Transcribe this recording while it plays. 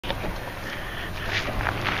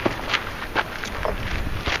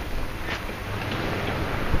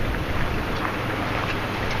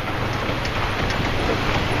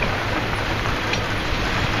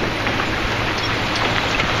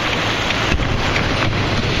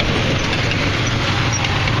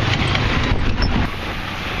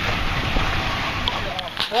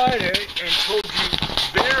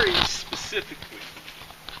specifically,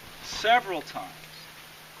 several times,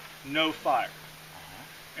 no fire.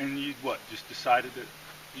 And you, what, just decided that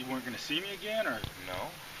you weren't going to see me again, or? No.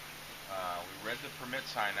 We read the permit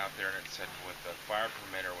sign out there, and it said with a fire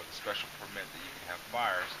permit or with a special permit that you can have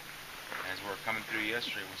fires. And as we were coming through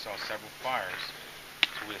yesterday, we saw several fires,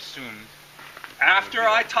 so we assumed. After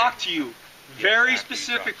I talked to you very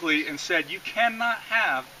specifically and said you cannot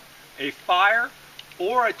have a fire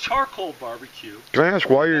or a charcoal barbecue. Can I ask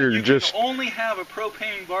why you're you just? Can only have a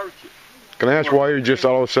propane barbecue. Can I ask why you're just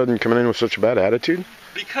all of a sudden coming in with such a bad attitude?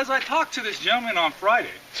 Because I talked to this gentleman on Friday.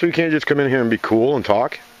 So you can't just come in here and be cool and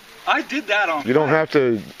talk? I did that on Friday. You don't have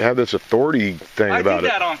to have this authority thing about it. I did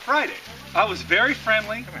that on Friday. I was very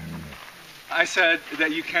friendly. I said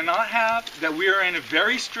that you cannot have, that we are in a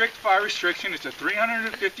very strict fire restriction. It's a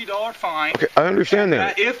 $350 fine. Okay, I understand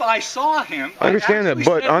that. If I saw him, I understand that,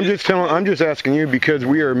 but I'm just asking you because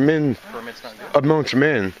we are men amongst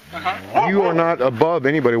men. You are not above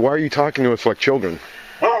anybody. Why are you talking to us like children?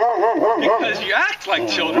 Because you act like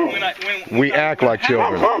children when we act like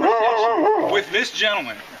children. With this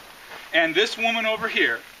gentleman and this woman over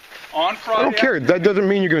here on Friday. I don't care. That doesn't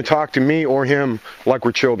mean you're going to talk to me or him like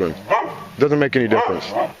we're children. Doesn't make any difference.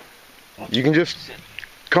 You can just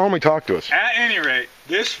calmly talk to us. At any rate,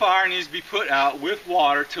 this fire needs to be put out with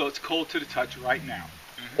water till it's cold to the touch right now.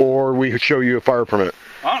 Or we show you a fire permit.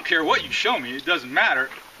 I don't care what you show me. It doesn't matter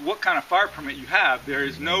what kind of fire permit you have. There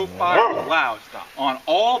is no fire allowed on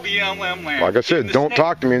all BLM land. Like I said, don't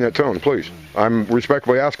talk to me in that tone, please. I'm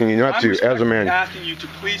respectfully asking you not to, as a man. I'm asking you to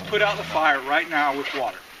please put out the fire right now with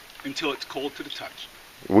water until it's cold to the touch.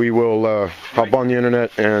 We will hop on the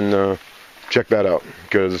internet and check that out,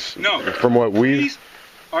 because from what please,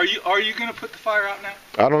 are you going to put the fire out now?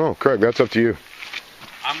 I don't know, Craig. That's up to you.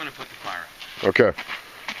 I'm going to put the fire out. Okay.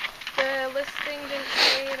 The listing didn't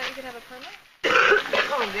say that you could have a permit?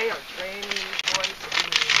 Oh, they are training boys.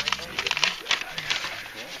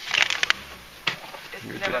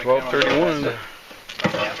 12:31.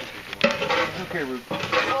 Okay, Ruth.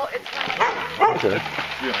 Well, it's not. Okay.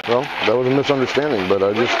 Well, that was a misunderstanding, but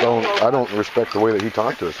I don't respect the way that he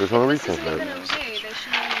talked to us. There's no reason for that.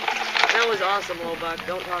 That was awesome, Lobach.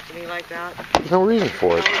 Don't talk to me like that. There's no reason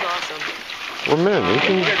for it. That was awesome. We're men.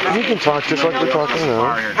 We can talk just like we're talking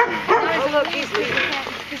now. Oh, look, he's leaving.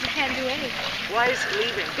 Because he can't do anything. Why is he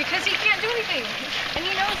leaving? Because he can't do anything. And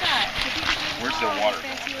he knows that. Where's the water?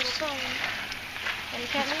 And he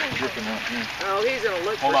can't do anything. Oh, he's going to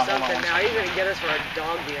look for something now. He's going to get us for a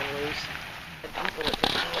dog being loose.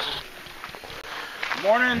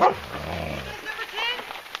 Morning.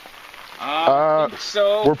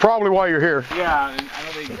 So we're probably why you're here. Yeah, and I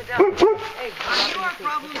know they. Hey, are you our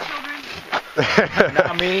problem children?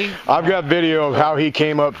 Not me. I've got video of how he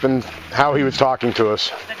came up and how he was talking to us.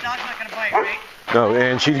 The dog's not going to bite, right? No,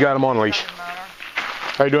 and she's got him on leash.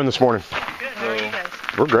 How you doing this morning? Good. How are you guys?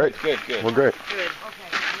 We're great. Good. We're great. Good. Okay,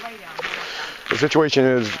 lay down. The situation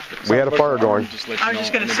is we had a fire going. I was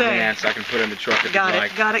just going to say. I can put it in the truck if Got you it,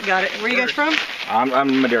 like. got it. Where are you guys from?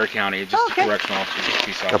 I'm Madera County, just okay. a correctional officer, just a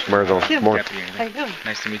peace Up officer. from Arizona. Kim. Morning. How you doing?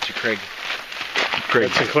 Nice to meet you, Craig.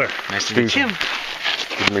 Craig Sinclair. Nice to meet you. Kim.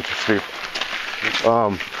 Good to meet you, Steve.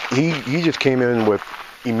 He just came in with,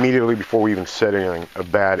 immediately before we even said anything, a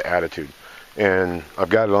bad attitude. And I've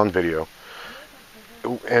got it on video.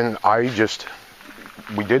 And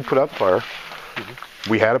we did put out the fire.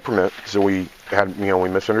 We had a permit, so we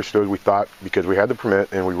misunderstood. We thought because we had the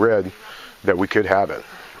permit and we read that we could have it.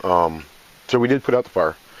 So we did put out the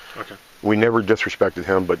fire. Okay. We never disrespected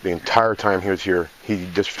him, but the entire time he was here, he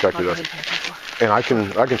disrespected us. And I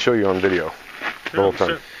can show you on video the whole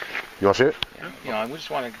time. You want to see it? Yeah. We just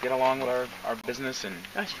want to get along with our business and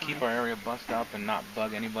keep our area bust up and not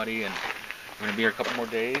bug anybody. And we're going to be here a couple more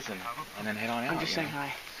days and then head on out. I'm just saying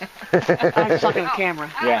hi. I'm just looking at the camera.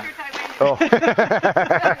 Yeah. Oh.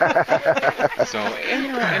 So,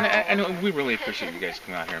 and we really appreciate you guys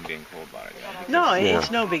coming out here and being cool about it. No, it's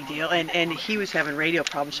no big deal. And he was having radio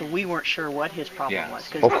problems, so we weren't sure what his problem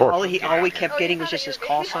was. Of course. All we kept getting was just his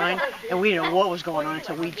call sign, and we didn't know what was going on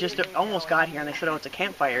until we just almost got here, and they said, oh, it's a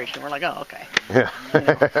campfire issue. And we're like, oh, okay. Yeah.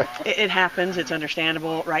 It happens. It's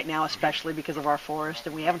understandable right now, especially because of our forest,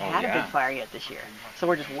 and we haven't had a big fire yet this year. So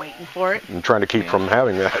we're just waiting for it. I'm trying to keep from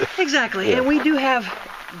having that. Exactly. Yeah. And we do have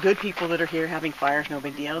good people that are here having fires, no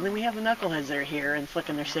big deal. And then we have the knuckleheads that are here and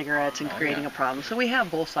flicking their cigarettes and creating a problem. So we have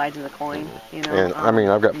both sides of the coin, you know. And I mean,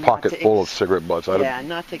 I've got pocket full of cigarette butts.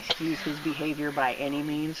 Not to excuse his behavior by any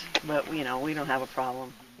means, but we don't have a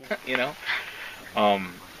problem.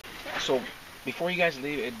 So before you guys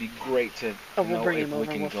leave, it'd be great to we'll bring if him we over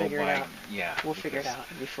can and we'll go figure it by. out. Yeah. We'll figure it out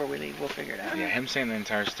before we leave. We'll figure it out. Yeah, him saying the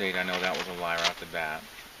entire state, I know that was a liar off the bat.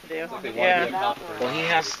 Do. Yeah. Well, he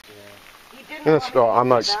has And that's, I'm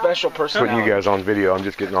not special putting personality. you guys on video. I'm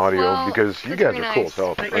just getting audio Well, because you that's guys very are cool nice. as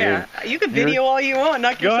hell. But I yeah, mean, you can video all you want.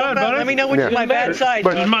 Knock Go yourself ahead, out. buddy. Let me know which Yeah. is my bad side.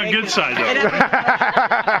 This is my okay? good side, though. It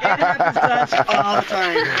happens to us all the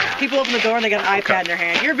time. People open the door and they got an iPad in their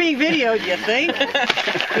hand. You're being videoed, you think?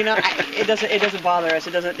 You know, it doesn't bother us.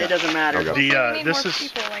 It doesn't matter. Okay. We The need this more is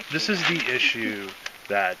people like this you. is the issue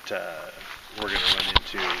that we're going to run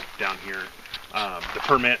into down here. The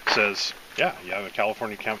permit says, yeah, you have a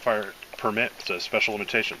California campfire permit. It says special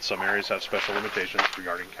limitations. Some areas have special limitations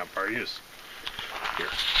regarding campfire use. Here.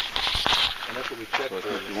 And that's what we checked for.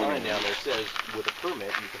 The sign down there says, with a permit,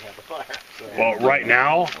 you can have a fire. So Well, right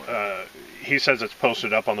now, he says it's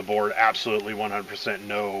posted up on the board. Absolutely, 100%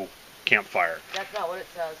 no campfire. That's not what it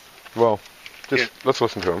says. well, just let's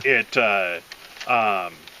listen to him. It,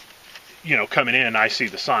 you know, coming in, I see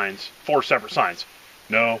the signs, 4 separate signs.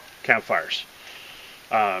 No campfires.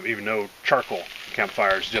 Even no charcoal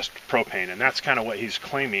campfires, just propane. And that's kind of what he's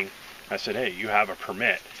claiming. I said, hey, you have a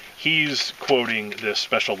permit. He's quoting this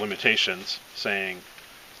special limitations, saying,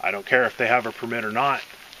 I don't care if they have a permit or not.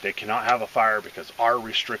 They cannot have a fire because our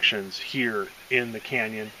restrictions here in the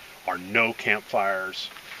canyon are no campfires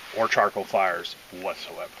or charcoal fires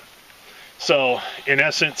whatsoever. So, in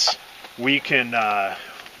essence, we can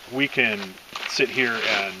sit here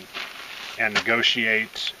and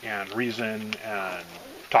negotiate and reason and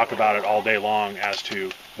talk about it all day long as to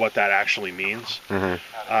what that actually means.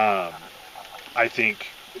 I think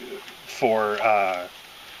for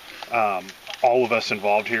all of us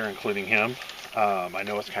involved here, including him, I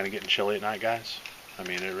know it's kind of getting chilly at night, guys. I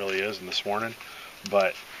mean, it really is, and this morning.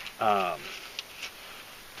 But,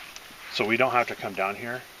 so we don't have to come down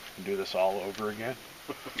here and do this all over again.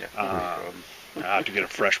 I have to get a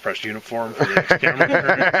fresh pressed uniform for the next camera.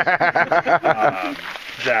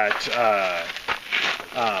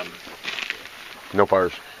 No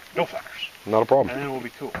fires. No fires. Not a problem. And then we'll be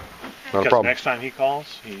cool. Not a Because problem. next time he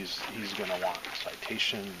calls, he's going to want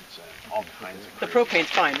citations and all kinds of The crazy- propane's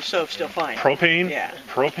fine. The stove's still fine. Propane? Yeah.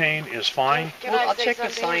 Propane is fine. Can Well, I I'll say check the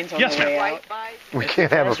something? signs on Yes, the way ma'am. out. We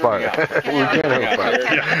can't have a fire. We can't have a fire.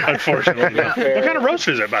 Yeah, unfortunately. No. What kind of roast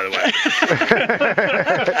is it, by the way?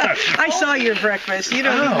 I saw your breakfast. You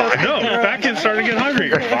don't Oh, need I know. Back in starting to get hungry,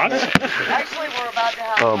 boss. Actually, we're about to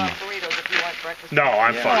have burritos if you want breakfast. No,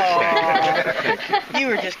 I'm fine. You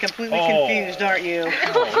were just completely Oh. confused, aren't you?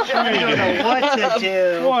 You don't know what to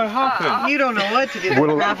do. What happened? You don't know what to do.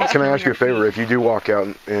 Will, can I ask you a favor? If you do walk out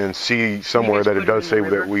and see somewhere that it does say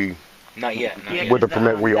that we, Not yet. Not yet. with the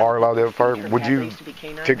permit, we are allowed to have a fire, would you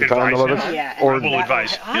take the time to let us? Yeah. Or, I will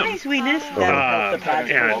advise Hi, him. sweetness. That'll help the pads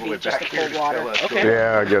and- be just the cold water. Okay.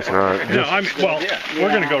 yeah, I guess not. No, I'm, well, we're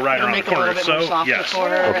going to go right It'll around the make it a little corner, bit more so soft yes. for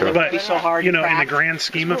her, and Okay. it won't be so hard You and know, in the cracked. grand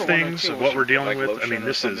scheme of It's a little things, one or of two. what we're dealing with, I lotion mean, or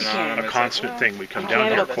this is something on a them, constant thing. We come down And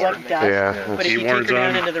here it'll for collect it. dust. Yeah. But He if you warns take her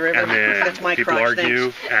down them, into the river, and then that's my people crutch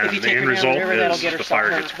argue, thing. and If you the take end her down the result river, that'll is get her the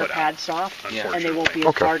fire her, gets her put out. pads soft, Yeah. and they won't be as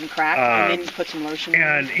Okay. hard and cracked. And then you put some lotion on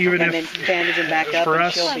And her, even and if, then bandage them back up, for and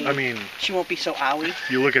us, she'll be, I mean, she won't be so owie.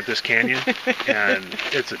 you look at this canyon, and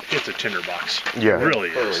it's a tinderbox. Yeah. It really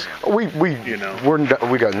is. We You know.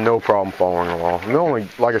 we got no problem following the law. The only,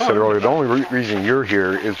 like I said earlier, the only reason you're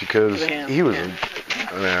here is because Him, he was yeah.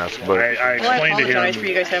 an ass. I But Well, I explained to apologize for you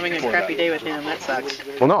him, guys having a crappy day with him. That sucks.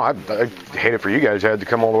 well, no, I hate it for you guys. Had to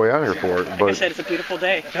come all the way out here for it. Like I But said, it's a beautiful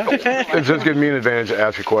day. it just gives me an advantage to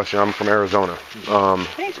ask a question. I'm from Arizona.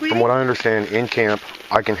 Hey, sweetie. From what I understand, in camp,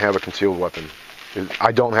 I can have a concealed weapon.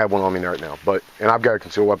 I don't have one on me right now, and I've got a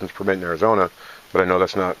concealed weapons permit in Arizona, but I know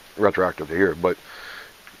that's not retroactive to here. But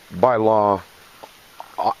by law,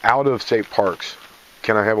 out of state parks,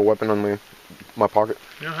 can I have a weapon on my pocket?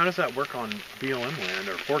 you know, how does that work on BLM land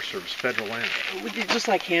or Forest Service federal land? Just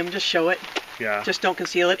like him, just show it. Yeah. Just don't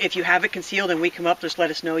conceal it. If you have it concealed and we come up, just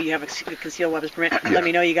let us know you have a concealed weapons permit. Let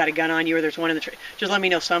me know you got a gun on you or there's one in the just let me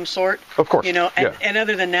know some sort. Of course. You know, and, Yeah. and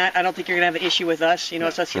other than that, I don't think you're going to have an issue with us. You know,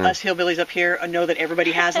 it's us hillbillies up here know that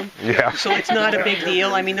everybody has them. Yeah. So it's not a big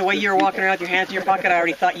deal. I mean, the way you were walking around with your hands in your pocket, I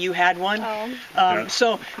already thought you had one. Oh.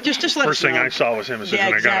 So just let First us know. thing I saw was him as soon Yeah,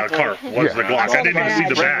 as I got out of the car was Yeah. the Glock. I didn't even see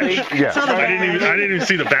the badge. Yeah. Saw the I didn't even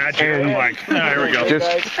see the badge here. I'm like, here we go.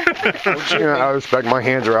 Just, I respect my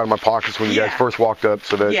hands are out of my pockets when you guys Yeah. first walked up,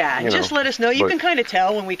 so that Yeah, you know, just let us know. You but- can kind of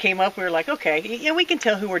tell when we came up. We were like, okay, yeah, we can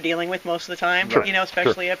tell who we're dealing with most of the time. Sure. You know,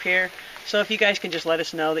 especially up here. So if you guys can just let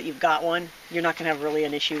us know that you've got one, you're not going to have really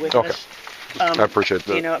an issue with Okay. us. I appreciate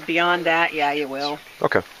that. You know, beyond that, yeah, you will.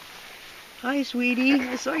 Okay. Hi, sweetie.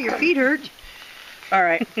 I saw your feet hurt. All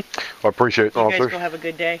right. I appreciate it, You guys officer. go have a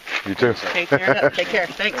good day. You too. Take care. Take care.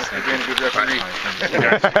 Thanks. You're doing a good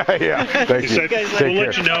referee. Yeah, thank He you. said, guys we'll Take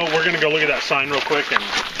let you care. know. We're going to go look at that sign real quick, and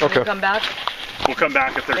Okay. Come back. we'll come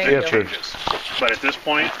back if there's Thank any you. changes. But at this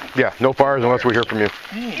point, Yeah, no fires unless we hear from you.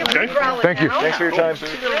 okay. Thank you. Thanks for your time.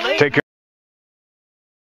 Take care.